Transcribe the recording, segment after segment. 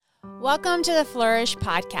Welcome to the Flourish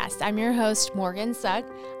Podcast. I'm your host, Morgan Sugg.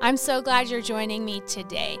 I'm so glad you're joining me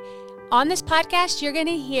today. On this podcast, you're going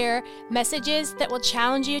to hear messages that will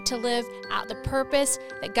challenge you to live out the purpose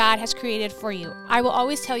that God has created for you. I will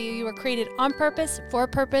always tell you, you were created on purpose, for a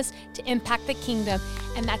purpose, to impact the kingdom,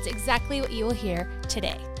 and that's exactly what you will hear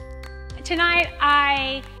today. Tonight,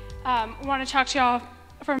 I want to talk to y'all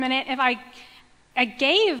for a minute. I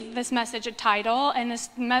gave this message a title, and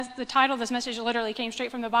the title of this message literally came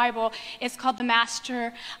straight from the Bible. It's called The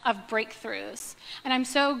Master of Breakthroughs. And I'm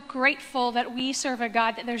so grateful that we serve a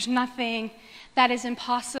God that there's nothing that is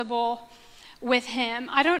impossible with him.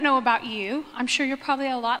 I don't know about you. I'm sure you're probably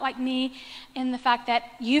a lot like me in the fact that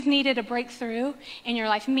you've needed a breakthrough in your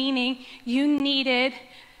life, meaning you needed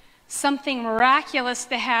something miraculous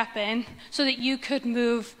to happen so that you could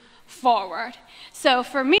move forward. So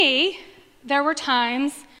for me, there were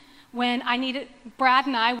times when Brad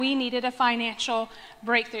and I, we needed a financial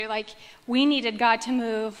breakthrough. Like, we needed God to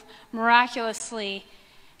move miraculously,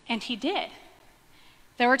 and he did.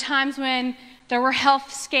 There were times when there were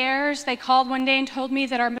health scares. They called one day and told me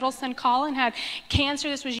that our middle son, Colin, had cancer.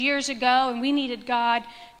 This was years ago, and we needed God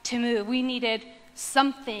to move. We needed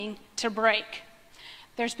something to break.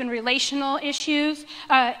 There's been relational issues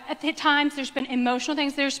at times. There's been emotional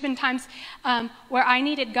things. There's been times where I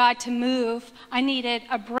needed God to move. I needed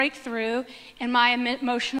a breakthrough in my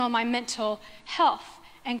emotional, my mental health.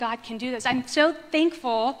 And God can do this. I'm so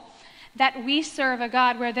thankful that we serve a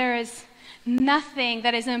God where there is nothing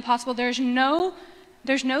that is impossible. There's no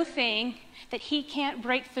thing that he can't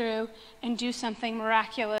break through and do something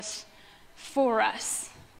miraculous for us.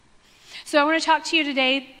 So I want to talk to you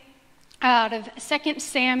today out of 2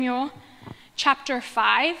 Samuel chapter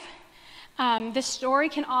 5. This story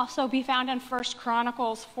can also be found in 1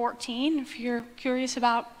 Chronicles 14. If you're curious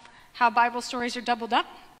about how Bible stories are doubled up,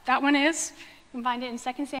 that one is. You can find it in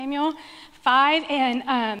 2 Samuel 5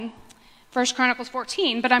 and 1 Chronicles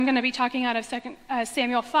 14. But I'm going to be talking out of 2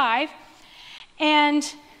 Samuel 5.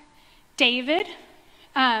 And David,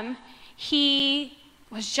 he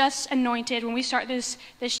was just anointed. When we start this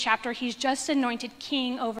chapter, he's just anointed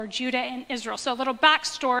king over Judah and Israel. So a little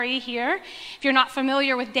backstory here. If you're not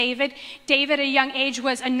familiar with David, at a young age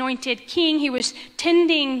was anointed king. He was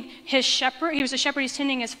tending his shepherd. He was a shepherd. He's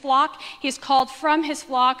tending his flock. He's called from his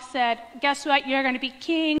flock, said, guess what? You're going to be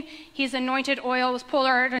king. He's anointed. Oil was poured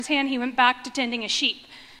out of his hand. He went back to tending his sheep.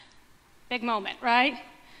 Big moment, right?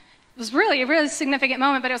 It was really a really significant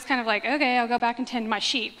moment, but it was kind of like, okay, I'll go back and tend my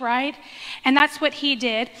sheep, right? And that's what he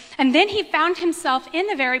did. And then he found himself in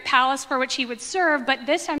the very palace for which he would serve, but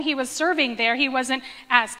this time he was serving there. He wasn't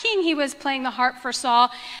as king. He was playing the harp for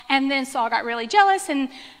Saul. And then Saul got really jealous, and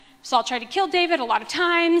Saul tried to kill David a lot of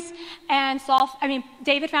times. And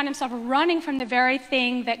David found himself running from the very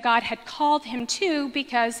thing that God had called him to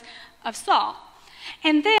because of Saul.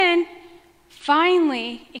 And then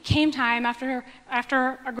finally, it came time after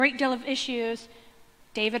a great deal of issues,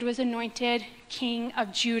 David was anointed king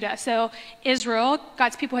of Judah. So Israel,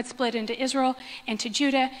 God's people had split into Israel and to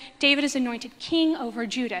Judah. David is anointed king over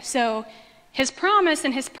Judah. So his promise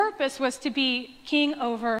and his purpose was to be king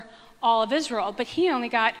over all of Israel, but he only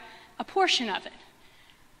got a portion of it.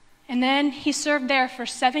 And then he served there for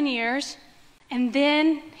 7 years, and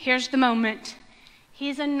then here's the moment.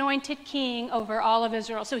 He's anointed king over all of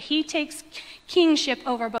Israel. So he takes kingship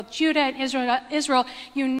over both Judah and Israel,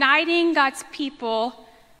 uniting God's people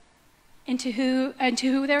into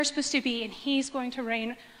who they're supposed to be, and he's going to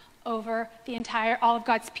reign over all of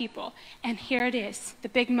God's people. And here it is, the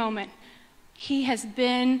big moment. He has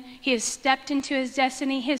stepped into his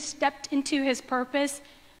destiny, he has stepped into his purpose,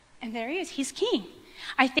 and there he is, he's king.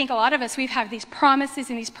 I think a lot of us, we've had these promises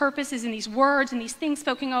and these purposes and these words and these things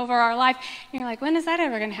spoken over our life. And you're like, when is that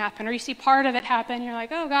ever going to happen? Or you see part of it happen. And you're like,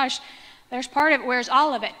 oh gosh, there's part of it. Where's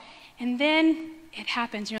all of it? And then it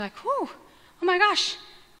happens. And you're like, whew, oh my gosh,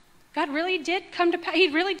 God really did come to pass. He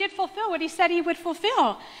really did fulfill what he said he would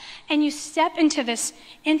fulfill. And you step into this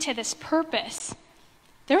purpose.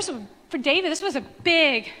 For David, this was a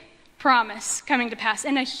big promise coming to pass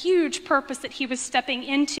and a huge purpose that he was stepping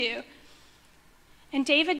into. And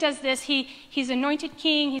David does this. He's anointed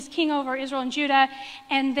king. He's king over Israel and Judah.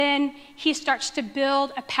 And then he starts to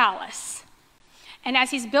build a palace. And as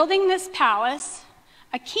he's building this palace,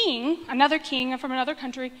 another king from another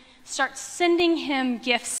country, starts sending him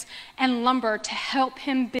gifts and lumber to help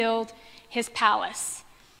him build his palace.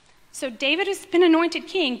 So David has been anointed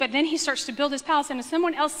king, but then he starts to build his palace, and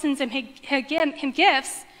someone else sends him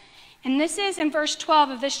gifts. And this is in verse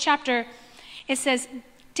 12 of this chapter. It says,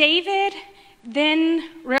 David then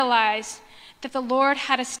realized that the Lord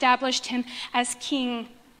had established him as king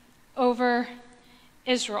over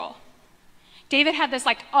Israel. David had this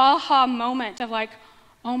like aha moment of like,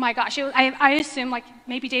 oh my gosh. I assume like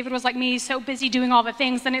maybe David was like me, so busy doing all the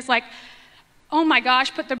things. Then it's like, oh my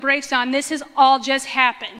gosh, put the brakes on. This has all just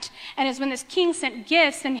happened. And it's when this king sent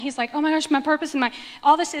gifts and he's like, oh my gosh, my purpose and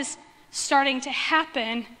all this is starting to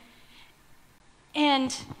happen.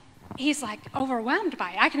 And he's like overwhelmed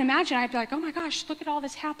by it. I can imagine. I'd be like, oh my gosh, look at all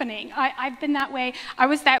this happening. I've been that way. I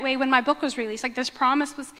was that way when my book was released. Like this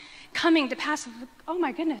promise was coming to pass. Oh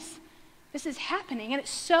my goodness, this is happening. And it's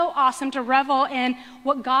so awesome to revel in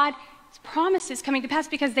what God's promises coming to pass,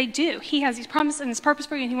 because they do. He has these promises and his purpose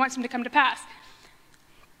for you, and he wants them to come to pass.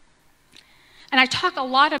 And I talk a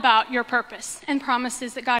lot about your purpose and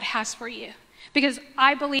promises that God has for you, because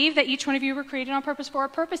I believe that each one of you were created on purpose for a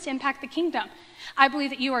purpose to impact the kingdom. I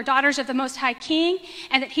believe that you are daughters of the Most High King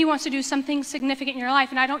and that he wants to do something significant in your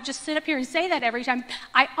life. And I don't just sit up here and say that every time.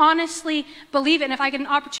 I honestly believe it. And if I get an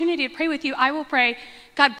opportunity to pray with you, I will pray,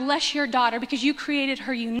 God bless your daughter, because you created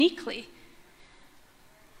her uniquely.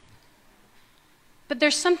 But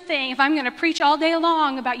there's something, if I'm going to preach all day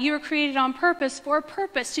long about you were created on purpose for a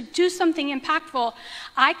purpose to do something impactful,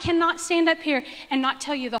 I cannot stand up here and not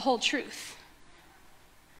tell you the whole truth.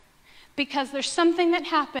 Because there's something that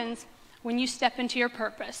happens when you step into your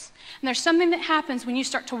purpose. And there's something that happens when you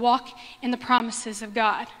start to walk in the promises of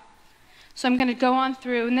God. So I'm going to go on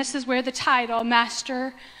through, and this is where the title,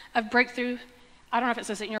 Master of Breakthrough, I don't know if it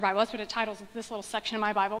says it in your Bible, that's what it titles this little section of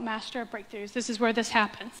my Bible, Master of Breakthroughs. This is where this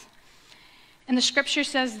happens. And the scripture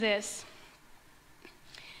says this: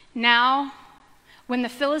 now, when the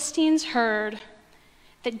Philistines heard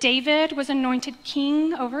that David was anointed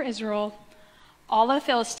king over Israel, all of the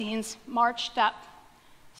Philistines marched up,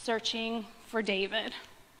 searching for David.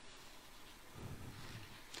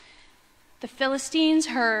 The Philistines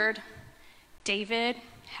heard David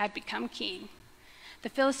had become king. The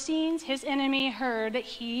Philistines, his enemy, heard that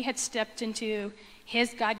he had stepped into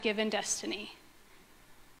his God-given destiny.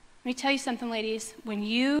 Let me tell you something, ladies. When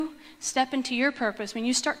you step into your purpose, when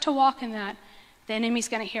you start to walk in that, the enemy's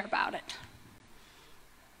going to hear about it.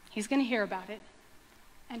 He's going to hear about it.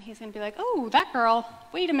 And he's going to be like, oh, that girl,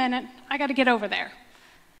 wait a minute, I got to get over there.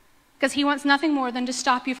 Because he wants nothing more than to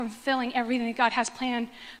stop you from fulfilling everything that God has planned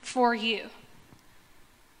for you.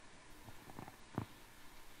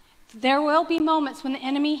 There will be moments when the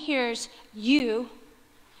enemy hears you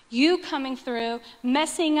coming through,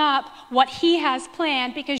 messing up what he has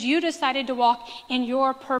planned because you decided to walk in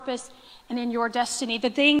your purpose and in your destiny, the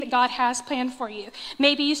thing that God has planned for you.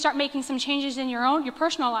 Maybe you start making some changes in your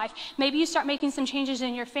personal life. Maybe you start making some changes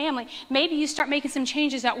in your family. Maybe you start making some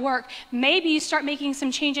changes at work. Maybe you start making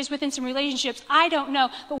some changes within some relationships. I don't know.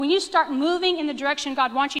 But when you start moving in the direction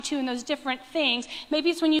God wants you to in those different things, maybe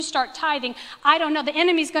it's when you start tithing. I don't know. The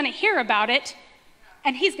enemy's going to hear about it,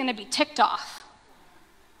 and he's going to be ticked off.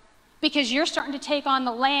 Because you're starting to take on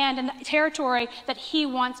the land and the territory that he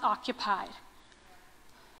wants occupied.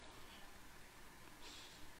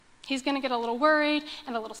 He's going to get a little worried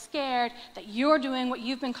and a little scared that you're doing what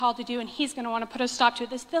you've been called to do, and he's going to want to put a stop to it.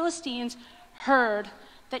 The Philistines heard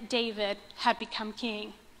that David had become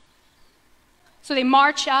king. So they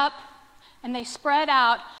march up, and they spread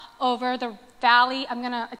out over the valley. I'm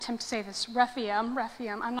going to attempt to say this. Rephaim.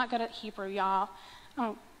 I'm not good at Hebrew, y'all.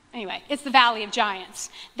 Oh. Anyway, it's the Valley of Giants.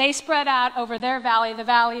 They spread out over their valley, the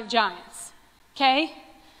Valley of Giants. Okay?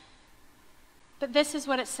 But this is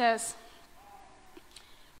what it says.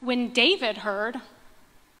 When David heard,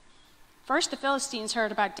 first the Philistines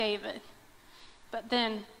heard about David. But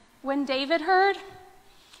then when David heard,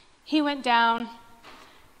 he went down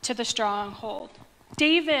to the stronghold.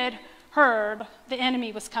 David heard the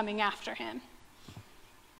enemy was coming after him.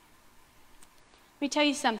 Let me tell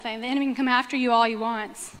you something. The enemy can come after you all he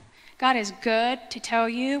wants. God is good to tell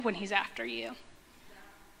you when he's after you.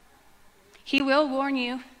 He will warn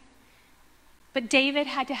you. But David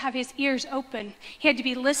had to have his ears open. He had to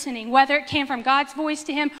be listening, whether it came from God's voice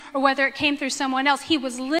to him or whether it came through someone else. He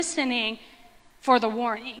was listening for the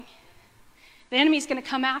warning. The enemy's going to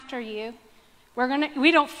come after you.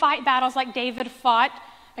 We don't fight battles like David fought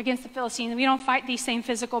against the Philistines. We don't fight these same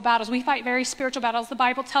physical battles. We fight very spiritual battles. The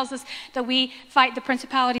Bible tells us that we fight the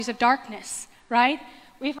principalities of darkness, right?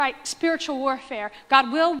 We fight spiritual warfare.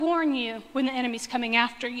 God will warn you when the enemy's coming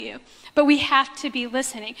after you, but we have to be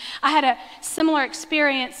listening. I had a similar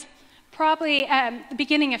experience probably at the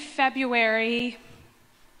beginning of February-ish.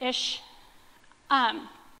 I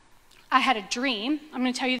had a dream. I'm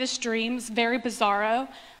going to tell you this dream. It's very bizarro,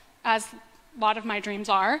 as a lot of my dreams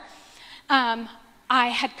are. I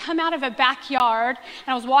had come out of a backyard,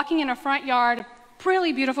 and I was walking in a front yard,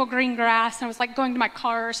 really beautiful green grass, and I was like going to my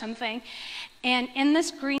car or something. And in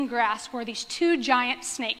this green grass were these two giant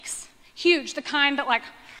snakes, Huge, the kind that like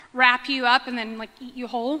wrap you up and then like eat you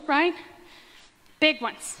whole, right? Big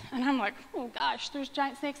ones. And I'm like, oh gosh, there's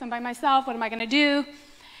giant snakes. I'm by myself. What am I going to do?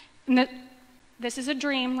 And this is a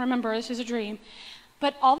dream. Remember, this is a dream.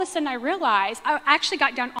 But all of a sudden I realized, I actually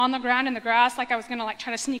got down on the ground in the grass like I was going to like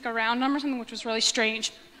try to sneak around them or something, which was really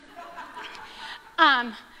strange.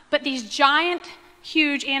 But these giant,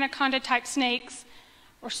 huge anaconda-type snakes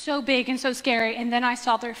were so big and so scary, and then I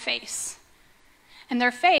saw their face. And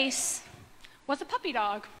their face was a puppy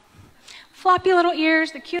dog. Floppy little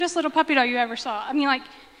ears, the cutest little puppy dog you ever saw. I mean, like,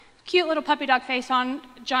 cute little puppy dog face on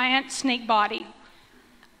giant snake body.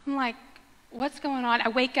 I'm like, what's going on? I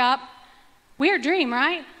wake up. Weird dream,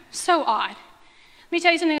 right? So odd. Let me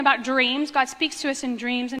tell you something about dreams. God speaks to us in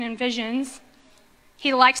dreams and in visions.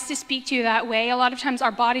 He likes to speak to you that way. A lot of times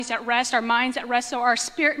our body's at rest, our mind's at rest, so our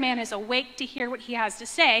spirit man is awake to hear what he has to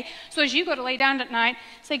say. So as you go to lay down at night,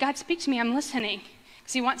 say, God, speak to me, I'm listening.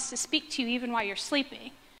 Because he wants to speak to you even while you're sleeping.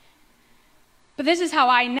 But this is how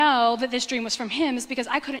I know that this dream was from him, is because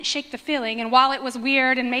I couldn't shake the feeling. And while it was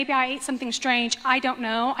weird and maybe I ate something strange, I don't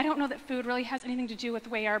know. I don't know that food really has anything to do with the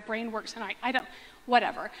way our brain works, and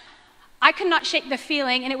whatever. I could not shake the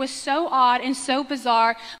feeling, and it was so odd and so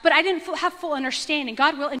bizarre, but I didn't have full understanding.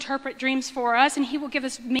 God will interpret dreams for us, and he will give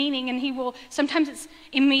us meaning, and he will, sometimes it's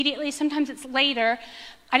immediately, sometimes it's later.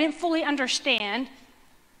 I didn't fully understand,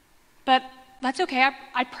 but that's okay.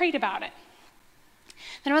 I prayed about it.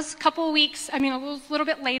 Then it was a couple of weeks, it was a little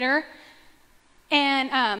bit later,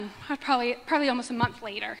 and probably almost a month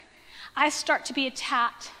later, I start to be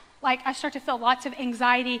attacked. Like, I start to feel lots of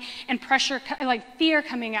anxiety and pressure, like fear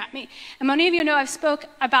coming at me. And many of you know I've spoke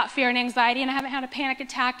about fear and anxiety, and I haven't had a panic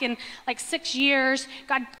attack in like 6 years.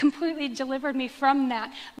 God completely delivered me from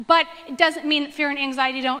that. But it doesn't mean that fear and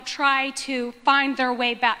anxiety don't try to find their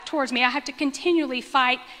way back towards me. I have to continually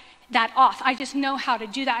fight that off. I just know how to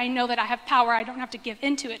do that. I know that I have power. I don't have to give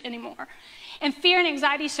into it anymore. And fear and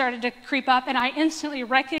anxiety started to creep up, and I instantly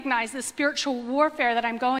recognized the spiritual warfare that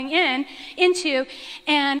I'm going into.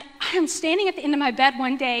 And I'm standing at the end of my bed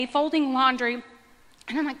one day, folding laundry,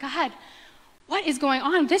 and I'm like, God, what is going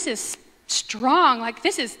on? This is strong. Like,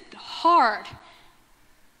 this is hard.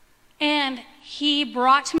 And he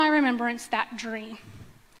brought to my remembrance that dream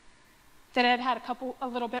that I had had a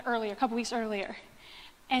couple weeks earlier.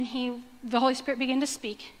 And the Holy Spirit began to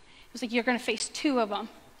speak. It was like, you're going to face 2 of them.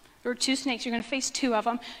 There were 2 snakes. You're going to face 2 of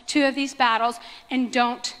them, 2 of these battles, and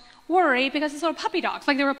don't worry, because it's little puppy dogs.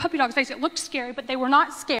 Like, they were puppy dogs. It looked scary, but they were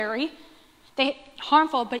not scary. They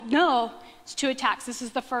harmful, but no, it's 2 attacks. This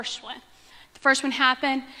is the first one. The first one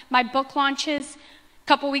happened. My book launches. A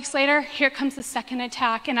couple weeks later, here comes the second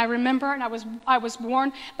attack, and I remember, and I was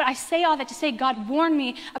warned. But I say all that to say God warned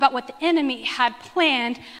me about what the enemy had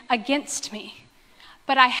planned against me.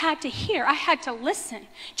 But I had to hear, I had to listen.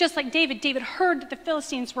 Just like David heard that the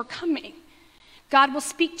Philistines were coming. God will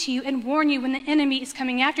speak to you and warn you when the enemy is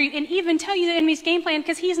coming after you, and even tell you the enemy's game plan,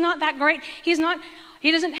 because he's not that great. He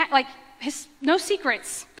doesn't have, no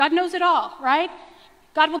secrets. God knows it all, right?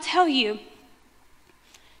 God will tell you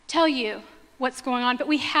what's going on, but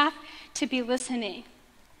we have to be listening.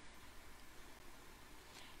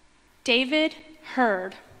 David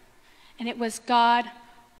heard, and it was God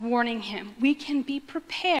warning him. We can be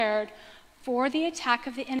prepared for the attack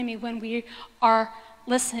of the enemy when we are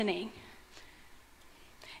listening.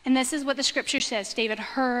 And this is what the scripture says. David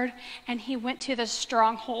heard, and he went to the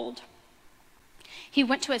stronghold. He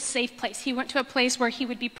went to a safe place. He went to a place where he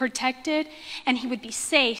would be protected and he would be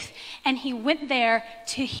safe. And he went there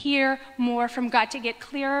to hear more from God, to get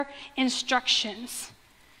clearer instructions.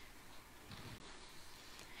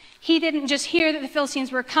 He didn't just hear that the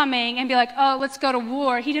Philistines were coming and be like, oh, let's go to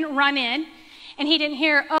war. He didn't run in, and he didn't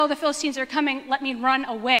hear, oh, the Philistines are coming, let me run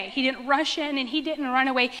away. He didn't rush in, and he didn't run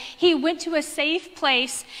away. He went to a safe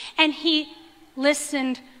place, and he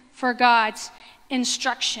listened for God's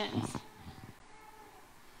instructions.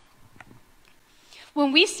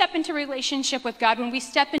 When we step into relationship with God, when we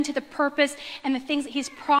step into the purpose and the things that he's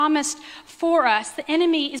promised for us, the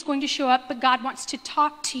enemy is going to show up, but God wants to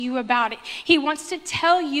talk to you about it. He wants to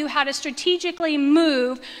tell you how to strategically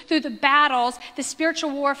move through the battles, the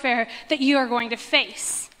spiritual warfare that you are going to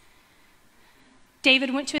face.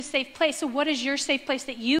 David went to a safe place. So what is your safe place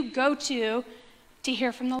that you go to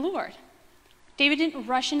hear from the Lord? David didn't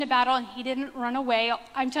rush into battle, and he didn't run away.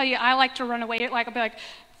 I'm telling you, I like to run away. I'll be like,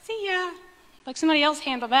 see ya. Like somebody else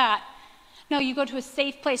handle that. No, you go to a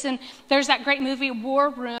safe place. And there's that great movie,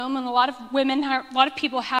 War Room, and a lot of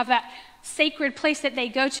people have that sacred place that they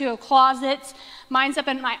go to, closets. Mine's up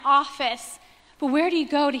in my office. But where do you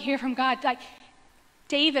go to hear from God? Like,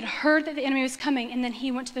 David heard that the enemy was coming, and then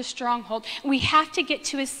he went to the stronghold. We have to get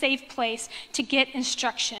to a safe place to get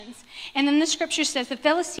instructions. And then the scripture says the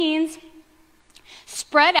Philistines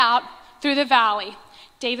spread out through the valley.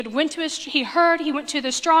 David went to he went to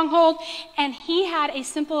the stronghold, and he had a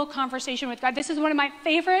simple conversation with God. This is one of my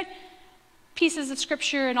favorite pieces of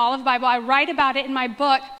scripture in all of the Bible. I write about it in my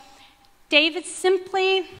book. David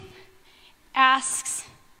simply asks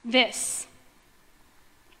this: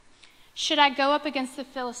 should I go up against the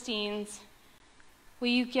Philistines? Will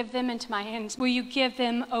you give them into my hands? Will you give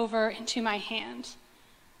them over into my hand?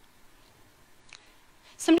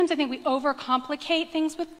 Sometimes I think we overcomplicate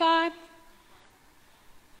things with God.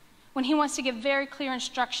 When he wants to give very clear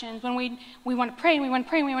instructions, when we want to pray and we want to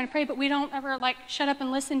pray and we want to pray, but we don't ever shut up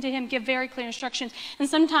and listen to him give very clear instructions. And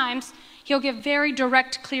sometimes he'll give very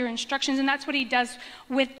direct, clear instructions, and that's what he does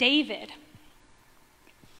with David.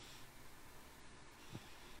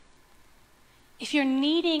 If you're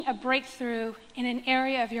needing a breakthrough in an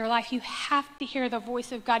area of your life, you have to hear the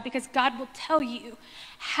voice of God, because God will tell you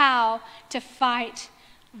how to fight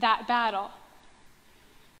that battle.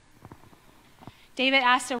 David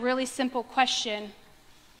asked a really simple question,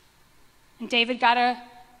 and David got a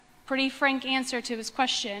pretty frank answer to his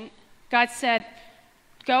question. God said,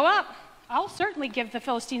 "Go up. I'll certainly give the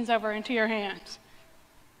Philistines over into your hands."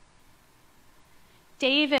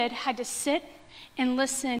 David had to sit and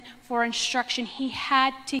listen for instruction. He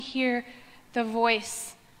had to hear the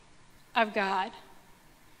voice of God.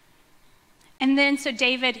 And then so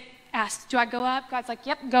David asked, "Do I go up?" God's like,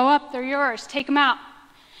 "Yep, go up. They're yours. Take them out."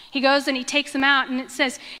 He goes and he takes them out, and it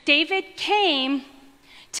says, David came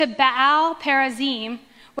to Baal Perazim,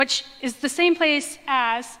 which is the same place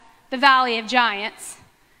as the Valley of Giants.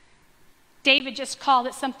 David just called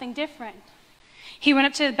it something different. He went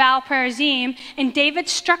up to Baal Perazim, and David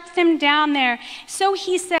struck them down there. So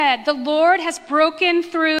he said, "The Lord has broken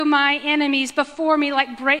through my enemies before me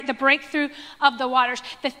like the breakthrough of the waters."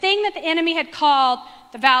 The thing that the enemy had called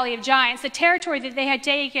the Valley of Giants, the territory that they had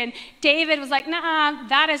taken, David was like, "Nah,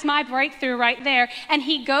 that is my breakthrough right there." And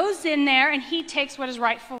he goes in there and he takes what is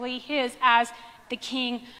rightfully his as the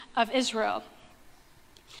king of Israel.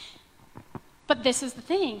 But this is the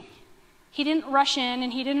thing. He didn't rush in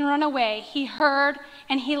and he didn't run away. He heard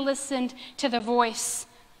and he listened to the voice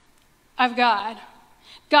of God.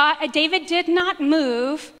 David did not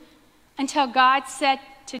move until God said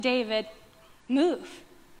to David, "Move."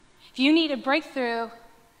 If you need a breakthrough,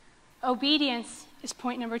 obedience is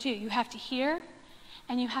point number 2. You have to hear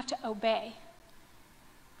and you have to obey.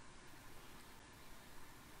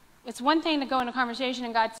 It's one thing to go in a conversation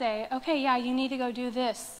and God say, "Okay, yeah, you need to go do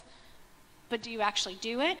this." But do you actually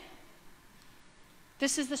do it?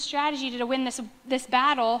 This is the strategy to win this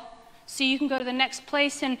battle so you can go to the next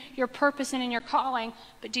place in your purpose and in your calling.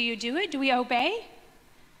 But do you do it? Do we obey?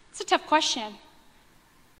 It's a tough question.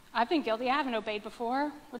 I've been guilty. I haven't obeyed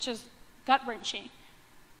before, which is gut-wrenching.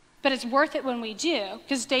 But it's worth it when we do,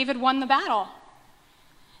 because David won the battle.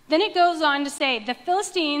 Then it goes on to say, the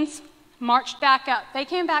Philistines marched back up. They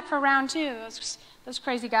came back for round 2, those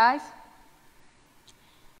crazy guys.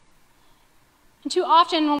 And too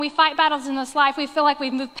often when we fight battles in this life, we feel like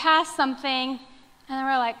we've moved past something, and then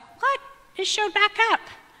we're like, "What? It showed back up."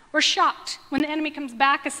 We're shocked when the enemy comes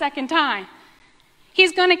back a second time.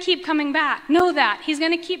 He's going to keep coming back. Know that. He's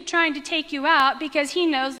going to keep trying to take you out because he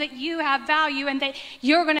knows that you have value and that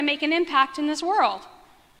you're going to make an impact in this world.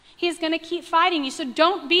 He's going to keep fighting you. So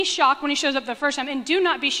don't be shocked when he shows up the first time, and do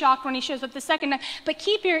not be shocked when he shows up the second time. But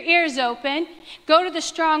keep your ears open. Go to the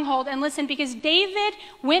stronghold and listen, because David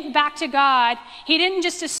went back to God. He didn't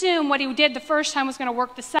just assume what he did the first time was going to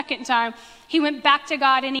work the second time. He went back to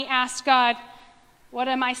God and he asked God, "What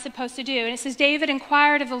am I supposed to do?" And it says, David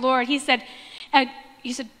inquired of the Lord. He said,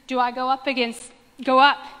 "Do I go up?"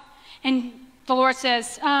 And the Lord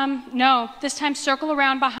says, "No, this time circle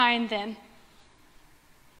around behind them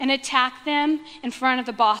and attack them in front of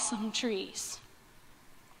the balsam trees."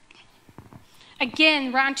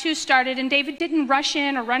 Again, round 2 started, and David didn't rush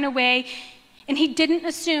in or run away, and he didn't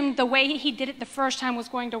assume the way he did it the first time was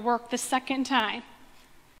going to work the second time.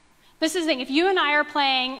 This is the thing. If you and I are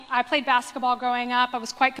playing, I played basketball growing up. I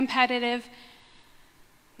was quite competitive.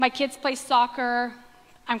 My kids play soccer.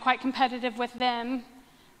 I'm quite competitive with them.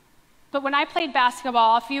 But when I played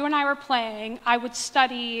basketball, if you and I were playing, I would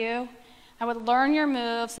study you. I would learn your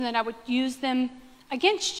moves, and then I would use them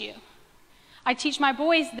against you. I teach my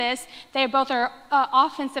boys this. They both are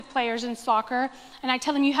offensive players in soccer, and I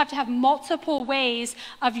tell them you have to have multiple ways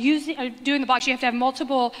of doing the blocks. You have to have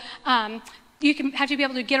multiple, have to be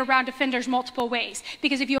able to get around defenders multiple ways.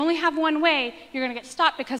 Because if you only have one way, you're going to get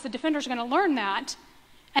stopped, because the defenders are going to learn that,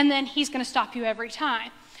 and then he's going to stop you every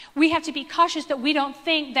time. We have to be cautious that we don't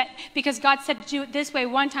think that because God said to do it this way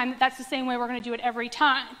one time, that that's the same way we're going to do it every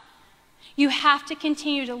time. You have to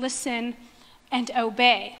continue to listen and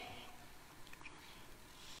obey.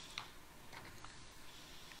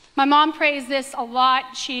 My mom prays this a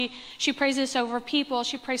lot. She prays this over people.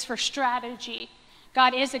 She prays for strategy.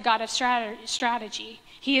 God is a God of strategy.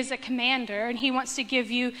 He is a commander, and he wants to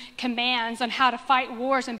give you commands on how to fight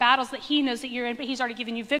wars and battles that he knows that you're in, but he's already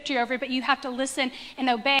given you victory over it, but you have to listen and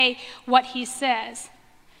obey what he says.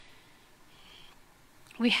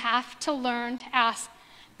 We have to learn to ask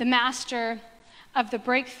the master of the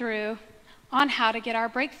breakthrough on how to get our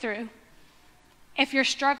breakthrough. If you're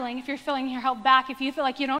struggling, if you're feeling you're held back, if you feel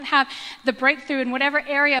like you don't have the breakthrough in whatever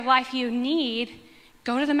area of life you need,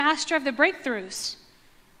 go to the master of the breakthroughs.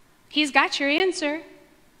 He's got your answer.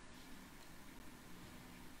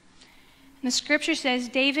 And the scripture says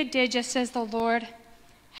David did just as the Lord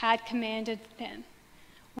had commanded him.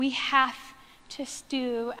 We have to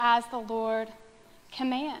do as the Lord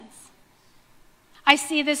commands. I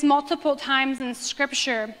see this multiple times in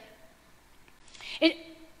scripture. It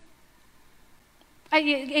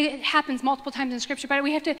happens multiple times in scripture, but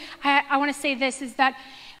we have to, I want to say this, is that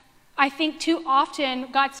I think too often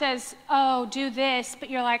God says, oh, do this, but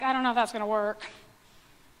you're like, I don't know if that's going to work.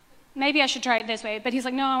 Maybe I should try it this way. But he's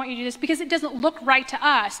like, no, I want you to do this because it doesn't look right to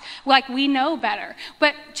us. Like we know better.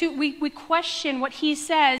 But we question what he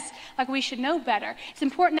says like we should know better. It's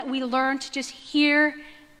important that we learn to just hear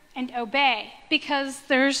and obey because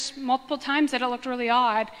there's multiple times that it looked really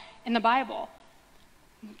odd in the Bible.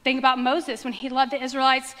 Think about Moses when he led the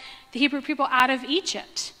Israelites, the Hebrew people, out of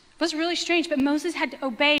Egypt. It was really strange, but Moses had to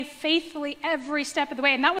obey faithfully every step of the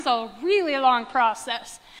way. And that was a really long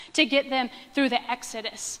process to get them through the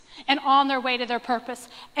Exodus and on their way to their purpose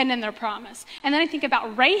and in their promise. And then I think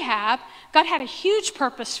about Rahab. God had a huge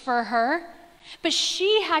purpose for her, but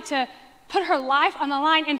she had to put her life on the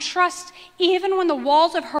line and trust, even when the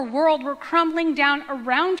walls of her world were crumbling down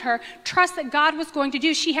around her, trust that God was going to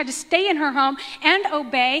do. She had to stay in her home and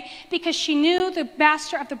obey because she knew the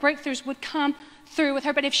master of the breakthroughs would come through with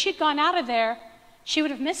her. But if she'd gone out of there, she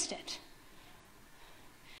would have missed it.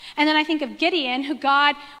 And then I think of Gideon, who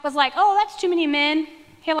God was like, oh, that's too many men.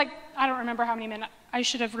 He had like, I don't remember how many men. I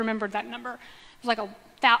should have remembered that number. It was like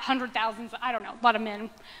 100,000, I don't know, a lot of men.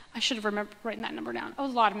 I should have remembered writing that number down. It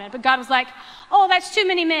was a lot of men. But God was like, oh, that's too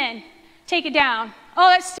many men. Take it down. Oh,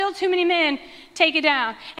 that's still too many men. Take it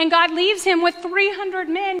down. And God leaves him with 300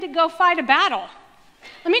 men to go fight a battle.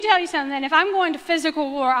 Let me tell you something. If I'm going to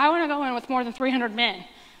physical war, I want to go in with more than 300 men.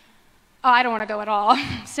 Oh, I don't want to go at all.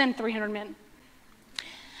 Send 300 men.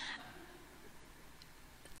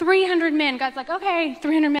 300 men. God's like, okay,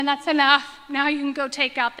 300 men, that's enough. Now you can go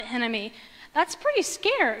take out the enemy. That's pretty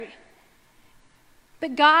scary.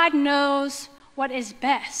 But God knows what is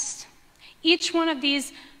best. Each one of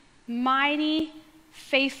these mighty,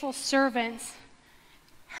 faithful servants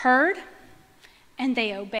heard and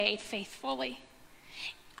they obeyed faithfully.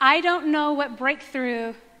 I don't know what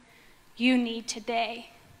breakthrough you need today.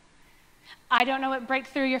 I don't know what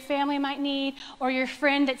breakthrough your family might need or your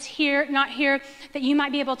friend that's here, not here, that you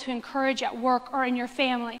might be able to encourage at work or in your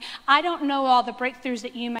family. I don't know all the breakthroughs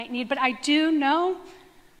that you might need, but I do know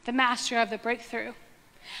the master of the breakthrough.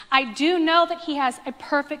 I do know that he has a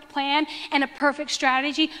perfect plan and a perfect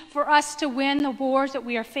strategy for us to win the wars that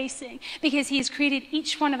we are facing because he's created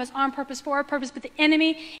each one of us on purpose for a purpose, but the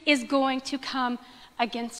enemy is going to come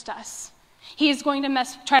against us. He is going to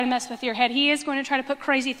try to mess with your head. He is going to try to put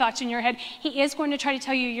crazy thoughts in your head. He is going to try to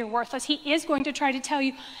tell you you're worthless. He is going to try to tell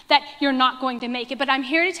you that you're not going to make it. But I'm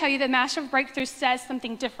here to tell you that Master of Breakthrough says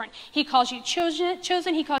something different. He calls you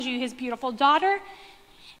chosen. He calls you his beautiful daughter.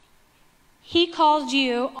 He called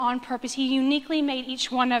you on purpose. He uniquely made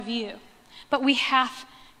each one of you. But we have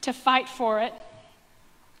to fight for it.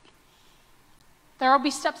 There will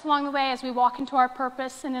be steps along the way as we walk into our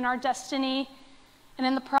purpose and in our destiny and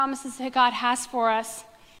in the promises that God has for us.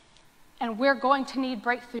 And we're going to need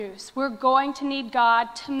breakthroughs. We're going to need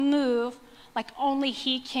God to move like only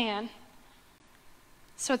he can.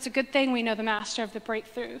 So it's a good thing we know the master of the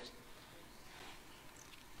breakthrough.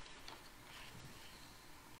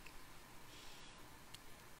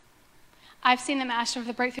 I've seen the master of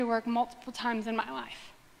the breakthrough work multiple times in my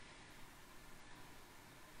life.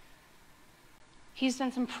 He's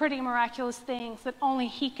done some pretty miraculous things that only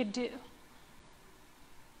he could do.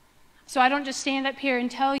 So I don't just stand up here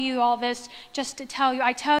and tell you all this just to tell you.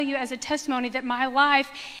 I tell you as a testimony that my life,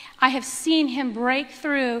 I have seen him break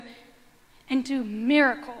through and do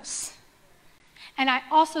miracles. And I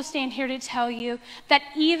also stand here to tell you that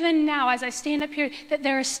even now, as I stand up here, that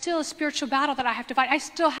there is still a spiritual battle that I have to fight. I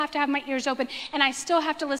still have to have my ears open, and I still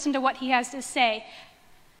have to listen to what he has to say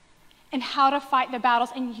and how to fight the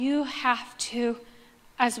battles, and you have to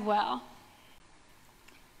as well.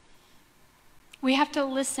 We have to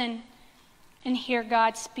listen and hear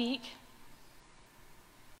God speak.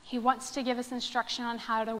 He wants to give us instruction on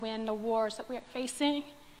how to win the wars that we are facing.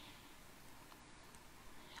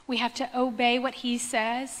 We have to obey what he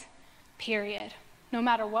says, period, no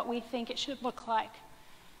matter what we think it should look like.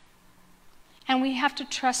 And we have to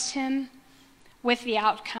trust him with the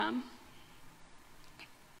outcome.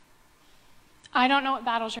 I don't know what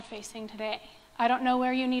battles you're facing today. I don't know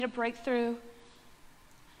where you need a breakthrough,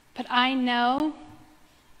 but I know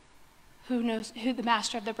who the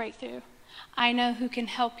master of the breakthrough. I know who can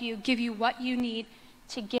help you, give you what you need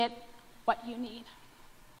to get what you need.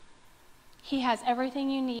 He has everything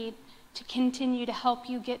you need to continue to help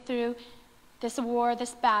you get through this war,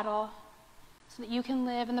 this battle, so that you can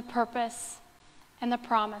live in the purpose and the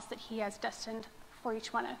promise that he has destined for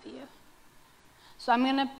each one of you. So I'm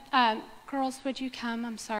going to, girls, would you come?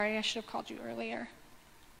 I'm sorry, I should have called you earlier.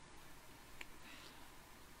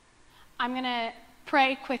 I'm going to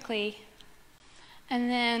pray quickly, and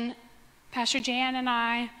then Pastor Jan and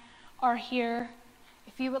I are here.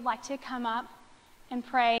 If you would like to come up and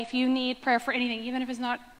pray, if you need prayer for anything, even if it's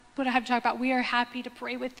not what I have to talk about, we are happy to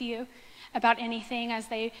pray with you about anything as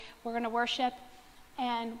we're going to worship.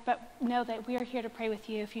 But know that we are here to pray with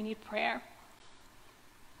you if you need prayer.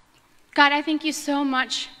 God, I thank you so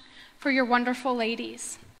much for your wonderful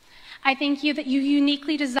ladies. I thank you that you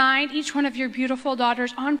uniquely designed each one of your beautiful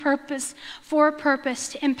daughters on purpose, for a purpose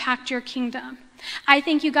to impact your kingdom. I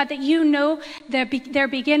thank you, God, that you know their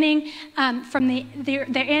beginning from their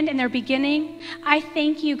end and their beginning. I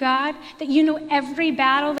thank you, God, that you know every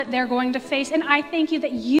battle that they're going to face. And I thank you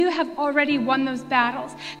that you have already won those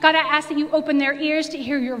battles. God, I ask that you open their ears to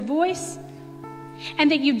hear your voice, and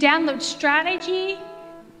that you download strategy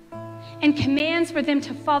and commands for them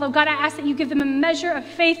to follow. God, I ask that you give them a measure of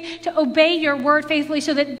faith to obey your word faithfully,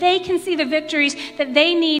 so that they can see the victories that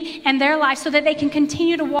they need in their life, so that they can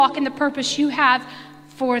continue to walk in the purpose you have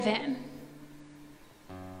for them.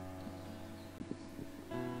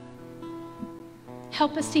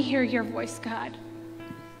 Help us to hear your voice, God.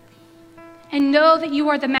 And know that you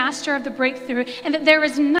are the master of the breakthrough, and that there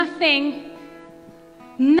is nothing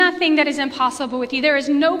that is impossible with you. There is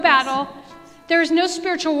no battle. There is no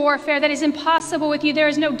spiritual warfare that is impossible with you. There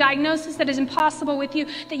is no diagnosis that is impossible with you,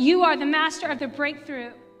 that you are the master of the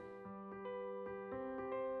breakthrough.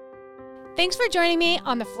 Thanks for joining me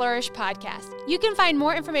on the Flourish podcast. You can find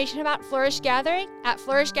more information about Flourish Gathering at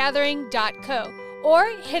flourishgathering.co, or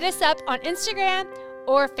hit us up on Instagram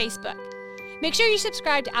or Facebook. Make sure you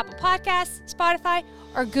subscribe to Apple Podcasts, Spotify,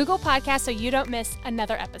 or Google Podcasts so you don't miss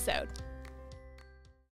another episode.